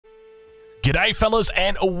G'day fellas,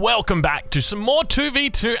 and welcome back to some more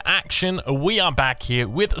 2v2 action. We are back here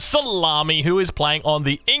with Salami, who is playing on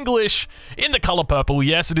the English in the color purple.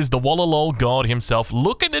 Yes, it is the Wallalol god himself,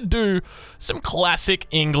 looking to do some classic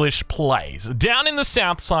English plays. Down in the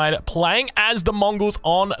south side, playing as the Mongols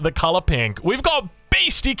on the color pink. We've got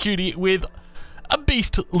Beastie Cutie with a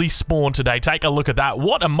beastly spawn today. Take a look at that.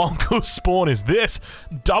 What a Mongol spawn is this?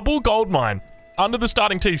 Double gold mine under the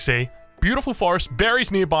starting TC. Beautiful forest,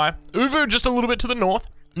 berries nearby, Uvu just a little bit to the north.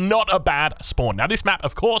 Not a bad spawn. Now, this map,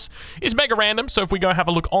 of course, is mega random, so if we go have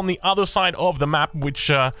a look on the other side of the map,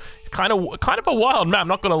 which is kind of a wild map,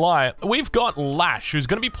 not gonna lie, we've got Lash, who's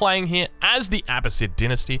gonna be playing here as the Abbasid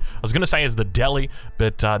Dynasty. I was gonna say as the Delhi,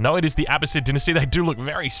 but no, it is the Abbasid Dynasty. They do look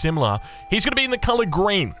very similar. He's gonna be in the color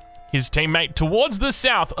green. His teammate towards the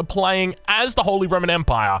south are playing as the Holy Roman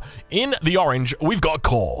Empire. In the orange, we've got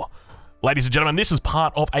Core. Ladies and gentlemen, this is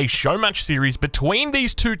part of a show match series between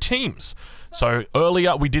these two teams. So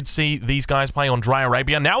earlier we did see these guys play on Dry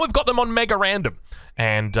Arabia. Now we've got them on Mega Random.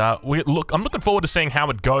 And I'm looking forward to seeing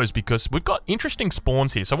how it goes because we've got interesting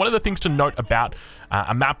spawns here. So one of the things to note about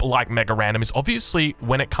a map like Mega Random is obviously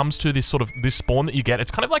when it comes to this spawn that you get,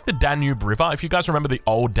 it's kind of like the Danube River. If you guys remember the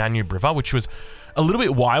old Danube River, which was a little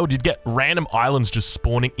bit wild, you'd get random islands just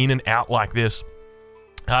spawning in and out like this.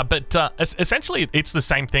 Essentially, it's the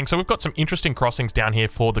same thing. So we've got some interesting crossings down here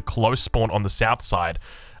for the close spawn on the south side.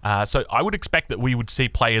 So I would expect that we would see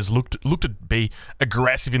players look to be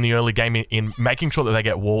aggressive in the early game in making sure that they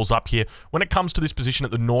get walls up here. When it comes to this position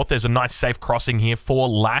at the north, there's a nice safe crossing here for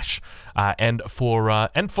Lash and for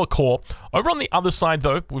Core. Over on the other side,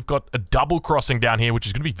 though, we've got a double crossing down here, which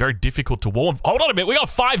is going to be very difficult to wall. Hold on a bit, we got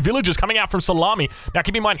 5 villagers coming out from Salami. Now,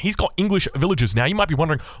 keep in mind, he's got English villagers. Now, you might be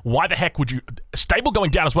wondering, why the heck would you... Stable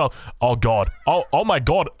going down as well. Oh, God. Oh my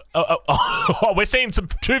God. We're seeing some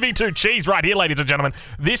 2v2 cheese right here, ladies and gentlemen.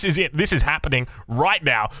 This is it. This is happening right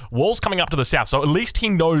now. Walls coming up to the south, so at least he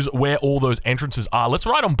knows where all those entrances are. Let's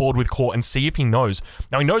ride on board with Core and see if he knows.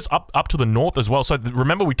 Now, he knows up to the north as well. So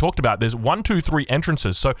remember, we talked about there's 1, 2, 3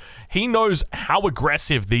 entrances. So he knows how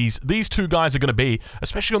aggressive these two guys are going to be,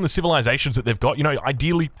 especially on the civilizations that they've got. You know,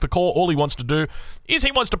 ideally for Core, all he wants to do is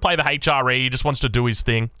he wants to play the HRE. He just wants to do his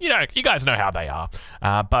thing. You know, you guys know how they are.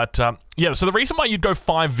 Yeah, so the reason why you'd go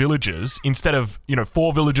 5 villagers instead of,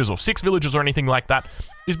 4 villagers or 6 villagers or anything like that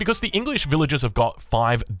is because the English villagers have got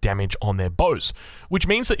 5 damage on their bows, which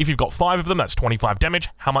means that if you've got 5 of them, that's 25 damage.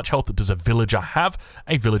 How much health does a villager have?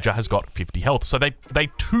 A villager has got 50 health. So they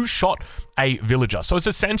 2-shot a villager. So it's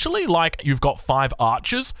essentially like you've got 5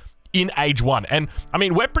 archers in Age 1. And, I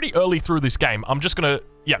mean, we're pretty early through this game. I'm just going to...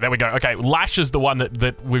 Yeah, there we go. Okay, Lash is the one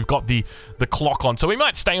that we've got the clock on. So we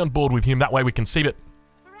might stay on board with him. That way we can see it.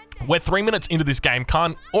 We're 3 minutes into this game.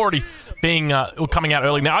 Khan already being coming out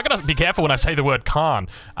early. Now, I gotta be careful when I say the word Khan.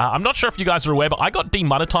 I'm not sure if you guys are aware, but I got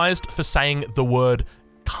demonetized for saying the word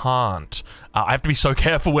can't. I have to be so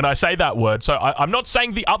careful when I say that word. So I'm not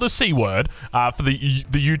saying the other C word for the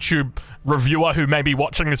YouTube reviewer who may be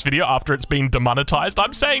watching this video after it's been demonetized.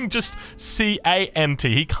 I'm saying just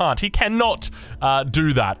C-A-N-T. He can't. He cannot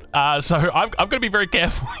do that. So I'm going to be very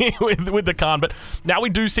careful with the Khan. But now we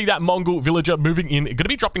do see that Mongol villager moving in. Going to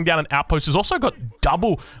be dropping down an outpost. He's also got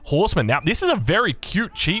double horsemen. Now, this is a very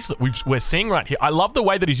cute cheese that we're seeing right here. I love the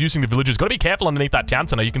way that he's using the villagers. Got to be careful underneath that town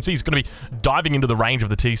center. You can see he's going to be diving into the range of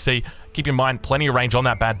the TC. Keep in mind, plenty of range on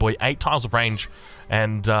that bad boy. 8 tiles of range.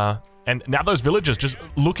 And now those villagers just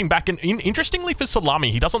looking back. And interestingly for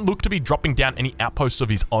Salami, he doesn't look to be dropping down any outposts of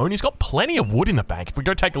his own. He's got plenty of wood in the bank. If we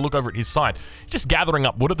go take a look over at his side, he's just gathering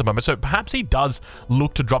up wood at the moment. So perhaps he does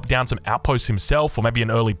look to drop down some outposts himself, or maybe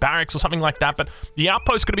an early barracks or something like that. But the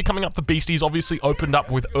outpost going to be coming up for Beasties, obviously opened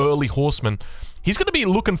up with early horsemen. He's going to be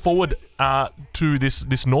looking forward to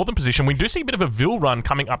this northern position. We do see a bit of a Vil run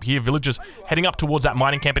coming up here. Villagers heading up towards that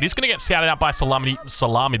mining camp. It is going to get scouted out by Salami.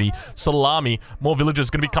 More villagers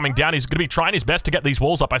going to be coming down. He's going to be trying his best to get these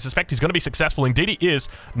walls up. I suspect he's going to be successful. Indeed he is.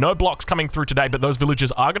 No blocks coming through today, but those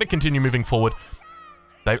villagers are going to continue moving forward.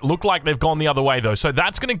 They look like they've gone the other way, though. So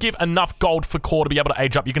that's going to give enough gold for Core to be able to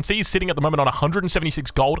age up. You can see he's sitting at the moment on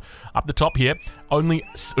 176 gold up the top here.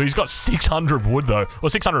 He's got 600 wood, though.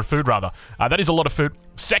 Or 600 food, rather. That is a lot of food.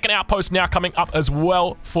 Second outpost now coming up as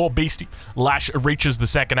well for Beastie. Lash reaches the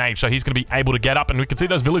second age, so he's going to be able to get up. And we can see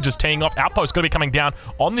those villagers teeing off. Outpost going to be coming down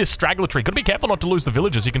on this straggler tree. Got to be careful not to lose the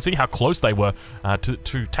villagers. You can see how close they were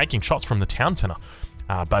to taking shots from the town center.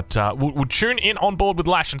 We'll tune in on board with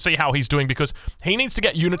Lash and see how he's doing, because he needs to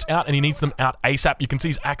get units out and he needs them out ASAP. You can see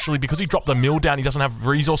he's actually, because he dropped the mill down, he doesn't have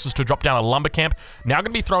resources to drop down a lumber camp. Now going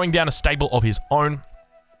to be throwing down a stable of his own.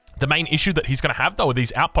 The main issue that he's going to have, though, are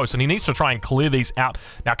these outposts, and he needs to try and clear these out.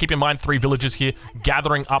 Now, keep in mind, 3 villagers here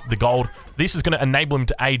gathering up the gold. This is going to enable him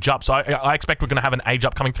to age up, so I expect we're going to have an age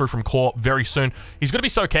up coming through from Core very soon. He's going to be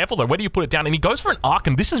so careful, though. Where do you put it down? And he goes for an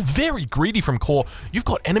Archon. This is very greedy from Core. You've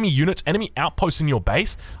got enemy units, enemy outposts in your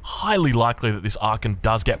base. Highly likely that this Archon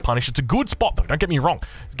does get punished. It's a good spot, though. Don't get me wrong.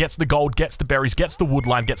 Gets the gold, gets the berries, gets the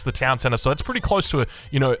woodline, gets the town center, so it's pretty close to,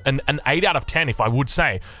 an 8 out of 10, if I would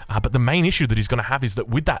say. But the main issue that he's going to have is that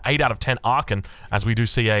with that 8 out of 10 Archon, as we do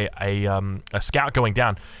see a scout going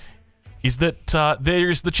down, is that there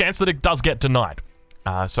is the chance that it does get denied.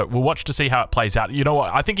 So we'll watch to see how it plays out. You know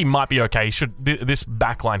what? I think he might be okay. This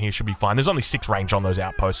backline here should be fine. There's only 6 range on those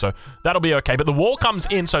outposts, so that'll be okay. But the wall comes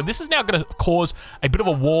in, so this is now going to cause a bit of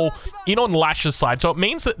a wall in on Lash's side. So it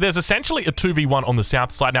means that there's essentially a 2v1 on the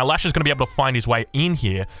south side. Now, Lash is going to be able to find his way in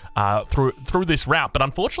here through this route, but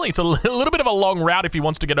unfortunately, it's a little bit of a long route if he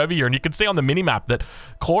wants to get over here. And you can see on the minimap that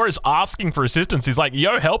Core is asking for assistance. He's like,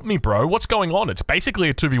 yo, help me, bro. What's going on? It's basically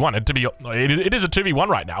a 2v1. It is a 2v1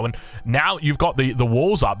 right now, and now you've got the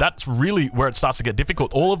walls up. That's really where it starts to get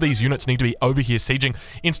difficult. All of these units need to be over here sieging.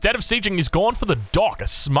 Instead of sieging, he's gone for the dock. A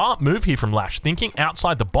smart move here from Lash, thinking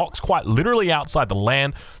outside the box, quite literally outside the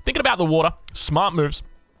land, thinking about the water. Smart moves.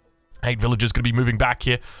 8 villagers going to be moving back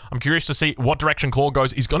here. I'm curious to see what direction Core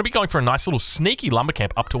goes. He's going to be going for a nice little sneaky lumber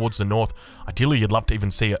camp up towards the north. Ideally, you'd love to even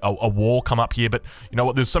see a wall come up here, but you know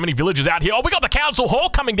what? There's so many villagers out here. Oh, we got the Council Hall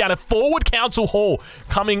coming down. A forward Council Hall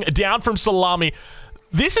coming down from Salami.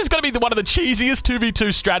 This is going to be one of the cheesiest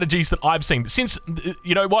 2v2 strategies that I've seen. Since,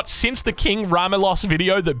 you know what? Since the King Ramalos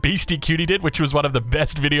video that Beastie Cutie did, which was one of the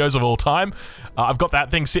best videos of all time. I've got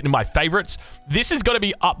that thing sitting in my favorites. This is going to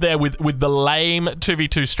be up there with the lame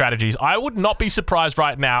 2v2 strategies. I would not be surprised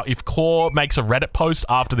right now if Core makes a Reddit post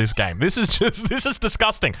after this game. This is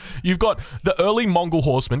disgusting. You've got the early Mongol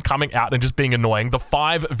horsemen coming out and just being annoying. The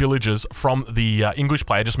 5 villagers from the English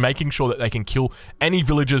player just making sure that they can kill any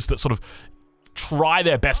villagers that sort of try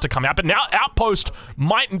their best to come out. But now Outpost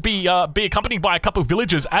might be accompanied by a couple of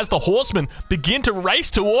villagers as the horsemen begin to race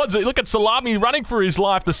towards it. Look at Salami running for his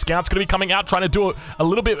life. The scout's going to be coming out trying to do a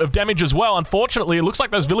little bit of damage as well. Unfortunately, it looks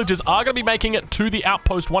like those villagers are going to be making it to the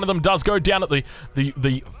outpost. One of them does go down at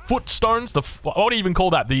the footstones. What do you even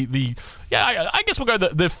call that? Yeah, I guess we'll go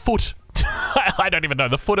the foot. I don't even know,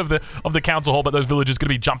 the foot of the council hall, but those villagers going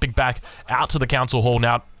to be jumping back out to the council hall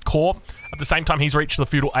now. Core, at the same time he's reached the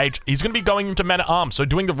feudal age, he's going to be going into men-at-arms, so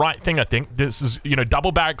doing the right thing, I think. This is,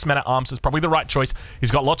 double barracks men-at-arms is probably the right choice. He's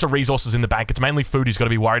got lots of resources in the bank. It's mainly food he's got to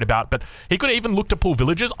be worried about, but he could even look to pull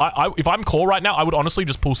villagers. If I'm Core right now, I would honestly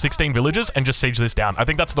just pull 16 villagers and just siege this down. I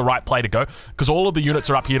think that's the right play to go, because all of the units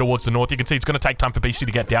are up here towards the north. You can see it's going to take time for BC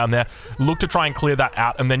to get down there. Look to try and clear that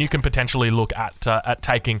out, and then you can potentially look at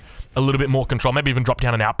taking a little bit more control, maybe even drop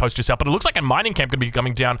down an outpost yourself. But it looks like a mining camp could be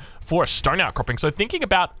coming down for a stone outcropping, so thinking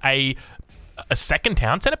about a second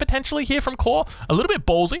town center potentially here from Core. A little bit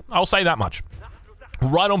ballsy, I'll say that much.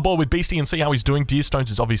 Right on board with Beastie and see how he's doing. Deerstones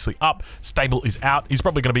is obviously up. Stable is out. He's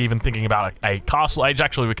probably going to be even thinking about a castle age.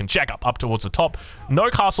 Actually, we can check up towards the top. No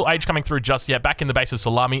castle age coming through just yet. Back in the base of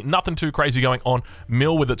Salami. Nothing too crazy going on.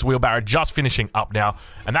 Mill with its wheelbarrow just finishing up now.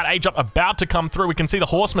 And that age up about to come through. We can see the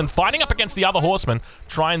horsemen fighting up against the other horsemen,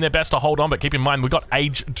 trying their best to hold on. But keep in mind, we've got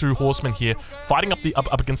age 2 horsemen here fighting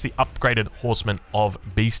up against the upgraded horsemen of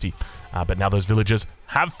Beastie. But now those villagers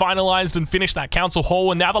have finalized and finished that council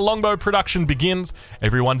hall, and now the longbow production begins.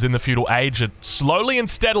 Everyone's in the feudal age, and slowly and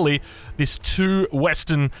steadily, these 2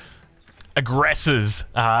 western aggressors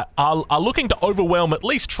are looking to overwhelm, at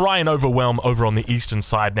least try and overwhelm over on the eastern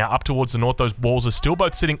side. Now up towards the north, those walls are still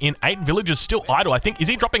both sitting in. 8 villagers still idle. I think, is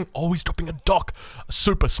he dropping? Oh, he's dropping a dock. A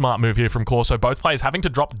super smart move here from Core. So both players having to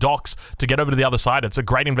drop docks to get over to the other side. It's a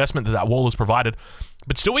great investment that wall has provided.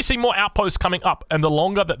 But still, we see more outposts coming up, and the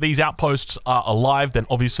longer that these outposts are alive, then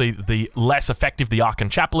obviously the less effective the Archon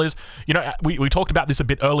Chapel is. We talked about this a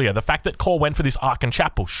bit earlier. The fact that Core went for this Archon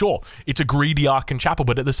Chapel, sure, it's a greedy Archon Chapel,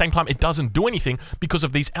 but at the same time, it doesn't do anything because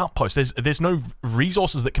of these outposts. There's no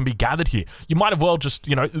resources that can be gathered here. You might have well just,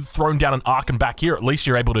 thrown down an Archon back here. At least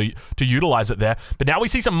you're able to utilize it there. But now we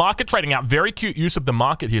see some market trading out. Very cute use of the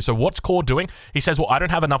market here. So what's Core doing? He says, well, I don't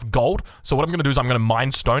have enough gold, so what I'm going to do is I'm going to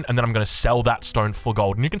mine stone, and then I'm going to sell that stone for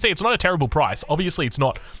gold. And you can see it's not a terrible price. Obviously, it's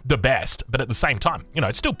not the best, but at the same time,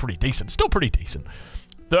 it's still pretty decent. Still pretty decent.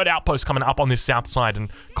 Third outpost coming up on this south side, and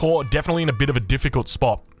Core definitely in a bit of a difficult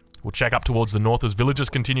spot. We'll check up towards the north as villagers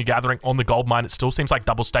continue gathering on the gold mine. It still seems like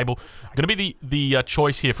double stable. Going to be the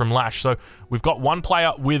choice here from Lash. So we've got one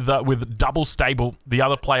player with double stable, the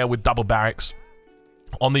other player with double barracks.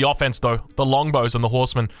 On the offense, though, the longbows and the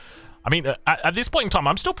horsemen I mean, at this point in time,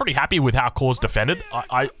 I'm still pretty happy with how Core's defended.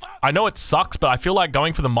 I know it sucks, but I feel like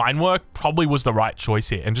going for the mine work probably was the right choice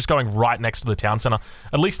here, and just going right next to the town center.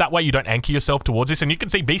 At least that way you don't anchor yourself towards this, and you can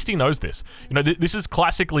see Beastie knows this. You know, this is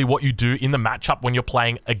classically what you do in the matchup when you're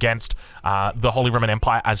playing against the Holy Roman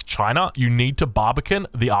Empire as China. You need to Barbican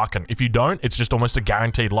the Archon. If you don't, it's just almost a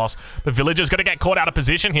guaranteed loss. But Villagers going to get caught out of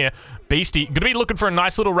position here. Beastie going to be looking for a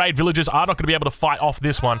nice little raid. Villagers are not going to be able to fight off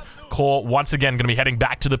this one. Core, once again, going to be heading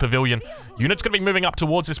back to the pavilion. Unit's going to be moving up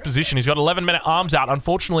towards this position. He's got 11 men-at-arms out.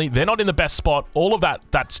 Unfortunately, they're not in the best spot. All of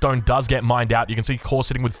that stone does get mined out. You can see Core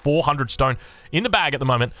sitting with 400 stone in the bag at the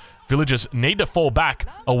moment. Villagers need to fall back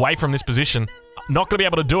away from this position. Not going to be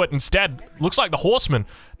able to do it. Instead, looks like the Horseman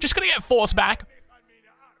just going to get forced back.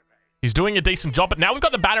 He's doing a decent job, but now we've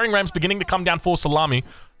got the battering rams beginning to come down for Salami.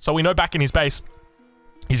 So we know back in his base,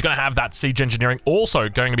 he's going to have that siege engineering. Also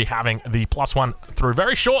going to be having the +1 through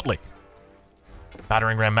very shortly.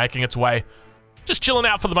 Battering ram making its way. Just chilling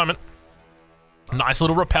out for the moment. Nice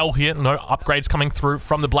little repel here. No upgrades coming through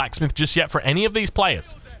from the blacksmith just yet for any of these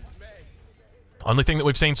players. Only thing that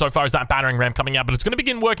we've seen so far is that battering ram coming out, but it's going to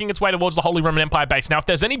begin working its way towards the Holy Roman Empire base. Now, if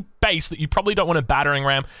there's any base that you probably don't want a battering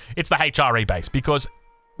ram, it's the HRE base, because,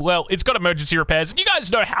 well, it's got emergency repairs, and you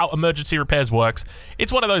guys know how emergency repairs works.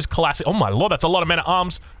 It's one of those classic... Oh my lord, that's a lot of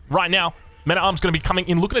men-at-arms right now. Men-at-arms going to be coming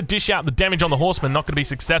in, looking to dish out the damage on the Horseman. Not going to be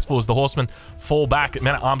successful as the Horsemen fall back.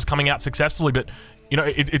 Men-at-arms coming out successfully, but... You know,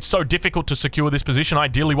 it's so difficult to secure this position.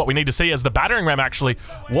 Ideally, what we need to see as the battering ram actually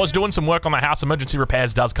was doing some work on the house. Emergency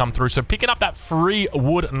repairs does come through. So picking up that free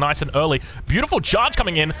wood nice and early. Beautiful charge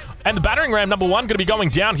coming in. And the battering ram number 1 going to be going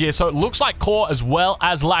down here. So it looks like Core as well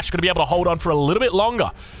as Lash going to be able to hold on for a little bit longer.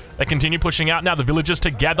 They continue pushing out now. The Villagers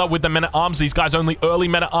together with the men-at-arms. These guys only early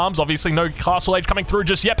men-at-arms. Obviously, no Castle Age coming through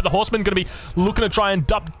just yet, but the Horsemen going to be looking to try and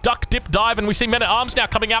duck, dip, dive, and we see men-at-arms now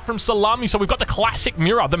coming out from Salami. So we've got the classic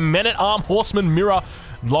mirror, the men-at-arm Horseman mirror.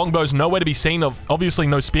 Longbows nowhere to be seen. Obviously,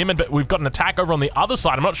 no spearmen, but we've got an attack over on the other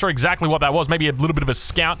side. I'm not sure exactly what that was. Maybe a little bit of a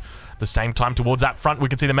scout. At the same time, towards that front, we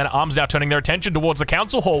can see the men-at-arms now turning their attention towards the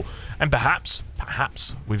council hall. And perhaps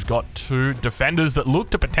we've got 2 defenders that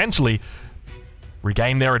look to potentially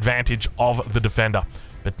regain their advantage of the defender.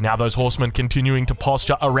 But now those horsemen continuing to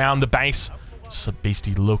posture around the base. So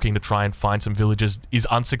Beastie looking to try and find some villagers is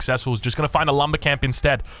unsuccessful. Is just going to find a lumber camp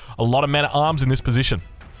instead. A lot of men-at-arms in this position.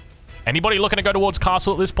 Anybody looking to go towards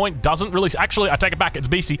Castle at this point doesn't really... Actually, I take it back. It's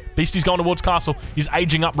Beastie. Beastie's going towards Castle. He's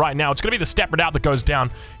aging up right now. It's going to be the step redoubt that goes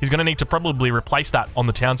down. He's going to need to probably replace that on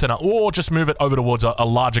the town center or just move it over towards a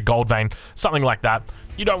larger gold vein. Something like that.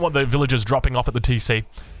 You don't want the villagers dropping off at the TC.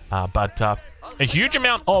 But a huge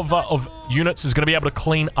amount of units is going to be able to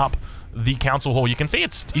clean up the council hall. You can see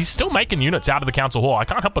he's still making units out of the council hall. I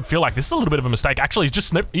can't help but feel like this is a little bit of a mistake. Actually, he's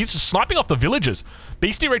just sniping off the villagers.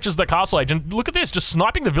 Beastie reaches the castle age, and look at this, just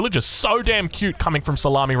sniping the villagers. So damn cute coming from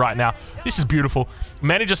Salami right now. This is beautiful.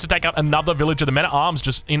 Manages to take out another villager. The men-at-arms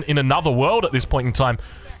just in another world at this point in time.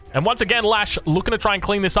 And once again, Lash looking to try and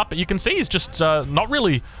clean this up, but you can see he's just not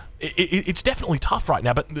really... It's definitely tough right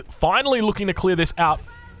now, but finally looking to clear this out.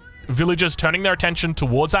 Villagers turning their attention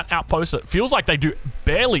towards that outpost. It feels like they do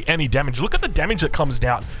barely any damage. Look at the damage that comes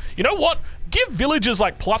down. You know what? Give villagers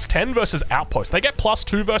like +10 versus outpost. They get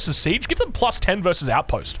 +2 versus siege. Give them +10 versus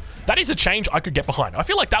outpost. That is a change I could get behind. I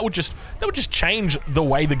feel like that would just change the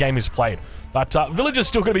way the game is played. But villagers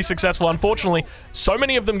still going to be successful. Unfortunately, so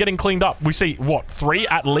many of them getting cleaned up. We see, what, 3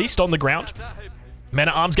 at least on the ground?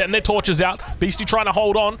 Men-at-arms getting their torches out. Beastie trying to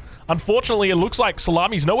hold on. Unfortunately, it looks like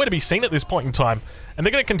Salami's nowhere to be seen at this point in time. And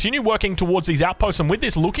they're going to continue working towards these outposts. And with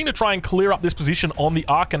this, looking to try and clear up this position on the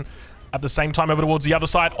Archon. At the same time, over towards the other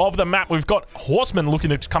side of the map, we've got Horsemen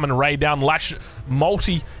looking to come and raid down. Lash,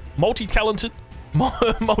 multi-talented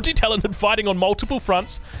fighting on multiple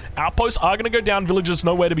fronts. Outposts are going to go down. Villagers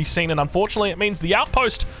nowhere to be seen. And unfortunately, it means the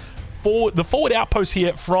outpost, the forward outpost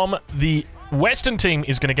here from the Western team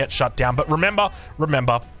is going to get shut down. But remember,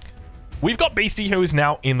 we've got Beastie who is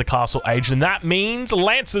now in the castle age, and that means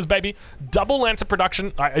Lancers, baby. Double Lancer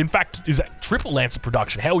production. In fact, is that triple Lancer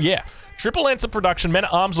production? Hell yeah. Triple Lancer production.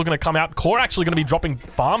 Men-at-arms are going to come out. Core actually going to be dropping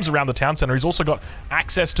farms around the town center. He's also got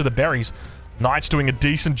access to the berries. Knights doing a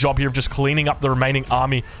decent job here of just cleaning up the remaining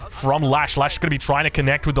army from Lash. Lash is going to be trying to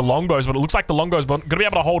connect with the longbows, but it looks like the longbows are going to be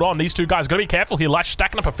able to hold on. These two guys got to be careful here. Lash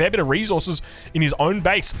stacking up a fair bit of resources in his own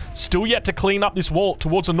base. Still yet to clean up this wall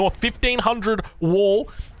towards the north. 1,500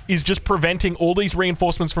 wall is just preventing all these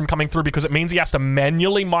reinforcements from coming through because it means he has to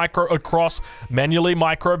manually micro across, manually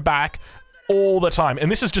micro back, all the time.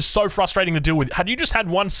 And this is just so frustrating to deal with. Had you just had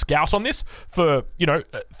one scout on this for, you know,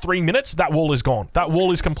 3 minutes, that wall is gone. That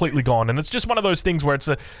wall is completely gone. And it's just one of those things where it's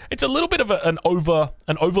a little bit of an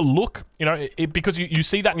overlook, you know, because you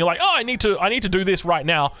see that and you're like, oh, I need to do this right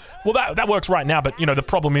now. Well, that works right now, but you know, the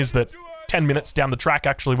problem is that 10 minutes down the track,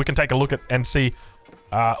 actually, we can take a look at and see.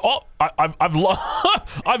 I've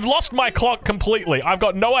lost my clock completely. I've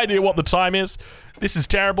got no idea what the time is. This is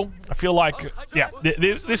terrible. I feel like, yeah,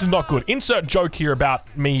 this is not good. Insert joke here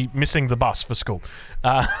about me missing the bus for school.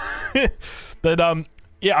 But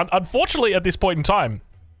yeah, unfortunately at this point in time,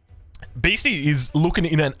 Beastie is looking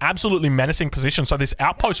in an absolutely menacing position. So this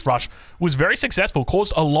outpost rush was very successful,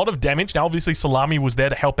 caused a lot of damage. Now, obviously, Salami was there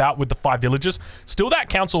to help out with the 5 villagers. Still, that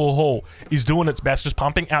Council Hall is doing its best, just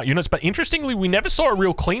pumping out units. But interestingly, we never saw a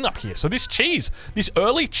real cleanup here. So this cheese, this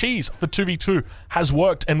early cheese for 2v2 has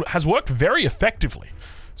worked, and has worked very effectively.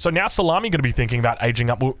 So now Salami going to be thinking about aging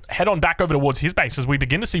up. We'll head on back over towards his base as we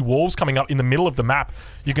begin to see walls coming up in the middle of the map.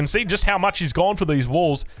 You can see just how much he's gone for these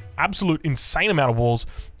walls. Absolute insane amount of walls.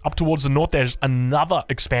 Up towards the north, there's another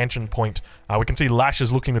expansion point. We can see Lash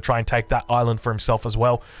is looking to try and take that island for himself as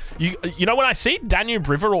well. You know, when I see Danube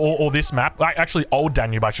River or this map, actually Old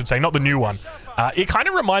Danube, I should say, not the new one, it kind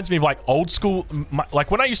of reminds me of like old school, like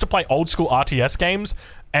when I used to play old school RTS games,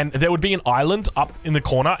 and there would be an island up in the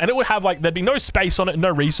corner, and it would have like, there'd be no space on it, no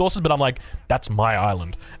resources, but I'm like, that's my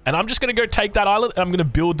island. And I'm just going to go take that island, and I'm going to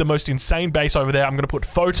build the most insane base over there. I'm going to put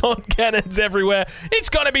photon cannons everywhere. It's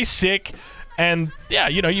going to be sick. And yeah,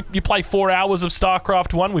 you know, you play 4 hours of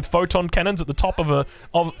StarCraft 1 with photon cannons at the top of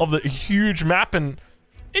the huge map, and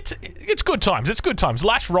it's good times. It's good times.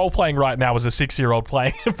 Lash role-playing right now as a 6-year-old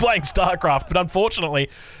playing StarCraft, but unfortunately,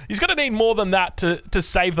 he's going to need more than that to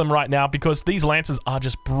save them right now, because these Lancers are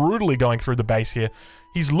just brutally going through the base here.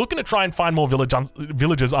 He's looking to try and find more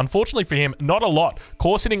villagers. Unfortunately for him, not a lot.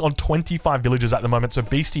 Core sitting on 25 villagers at the moment, so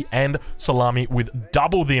Beastie and Salami with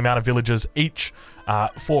double the amount of villagers each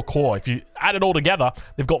for Core. If you add it all together,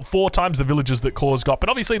 they've got 4 times the villagers that Core's got. But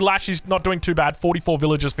obviously, Lash is not doing too bad. 44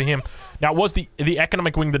 villagers for him. Now, it was the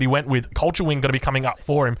economic wing that he went with. Culture wing going to be coming up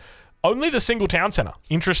for him. Only the single town center,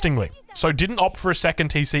 interestingly. So didn't opt for a second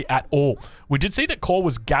TC at all. We did see that Core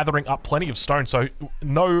was gathering up plenty of stone, so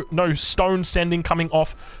no stone sending coming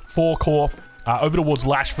off for Core over towards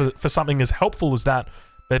Lash for something as helpful as that.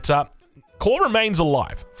 But Core remains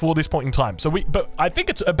alive for this point in time. But I think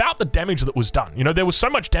it's about the damage that was done. You know, there was so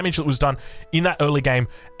much damage that was done in that early game,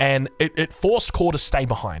 and it forced Core to stay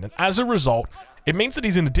behind. And as a result, it means that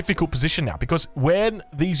he's in a difficult position now, because when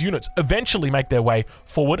these units eventually make their way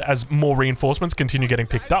forward as more reinforcements continue getting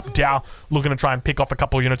picked up, Dow looking to try and pick off a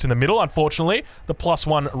couple of units in the middle. Unfortunately, the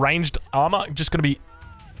 +1 ranged armor just going to be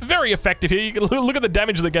very effective here. You can look at the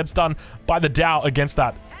damage that gets done by the Dow against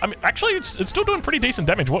that. I mean, actually, it's still doing pretty decent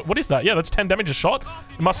damage. What is that? Yeah, that's 10 damage a shot.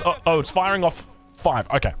 It must. Oh, it's firing off 5.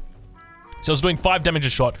 Okay. So it's doing 5 damage a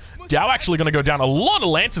shot. Dow actually going to go down. A lot of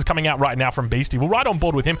Lancers coming out right now from Beastie. We're right on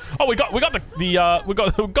board with him. Oh, we got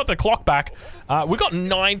the clock back. We got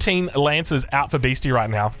 19 Lancers out for Beastie right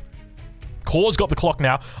now. Core's got the clock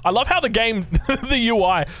now. I love how the game, the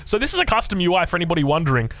UI. So this is a custom UI for anybody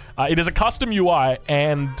wondering. It is a custom UI,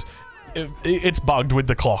 and it's bugged with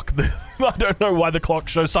the clock. I don't know why the clock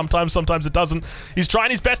shows sometimes it doesn't. He's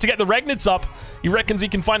trying his best to get the Regnits up. He reckons he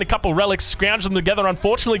can find a couple relics, scrounge them together.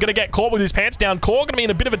 Unfortunately, going to get caught with his pants down. Core going to be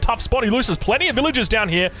in a bit of a tough spot. He loses plenty of villagers down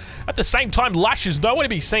here. At the same time, Lash is nowhere to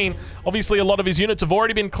be seen. Obviously, a lot of his units have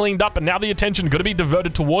already been cleaned up, and now the attention going to be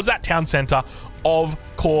diverted towards that town center of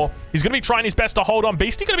Core. He's going to be trying his best to hold on.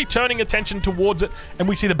 Beastie going to be turning attention towards it, and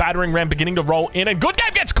we see the battering ram beginning to roll in, and Good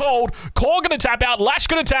Game gets called. Core going to tap out, Lash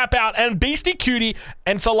going to tap out, and Beastie, Cutie,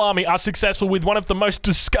 and Salami are successful with one of the most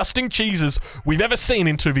disgusting cheeses we've ever seen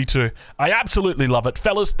in 2v2. I absolutely love it.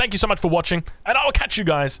 Fellas, thank you so much for watching, and I'll catch you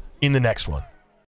guys in the next one.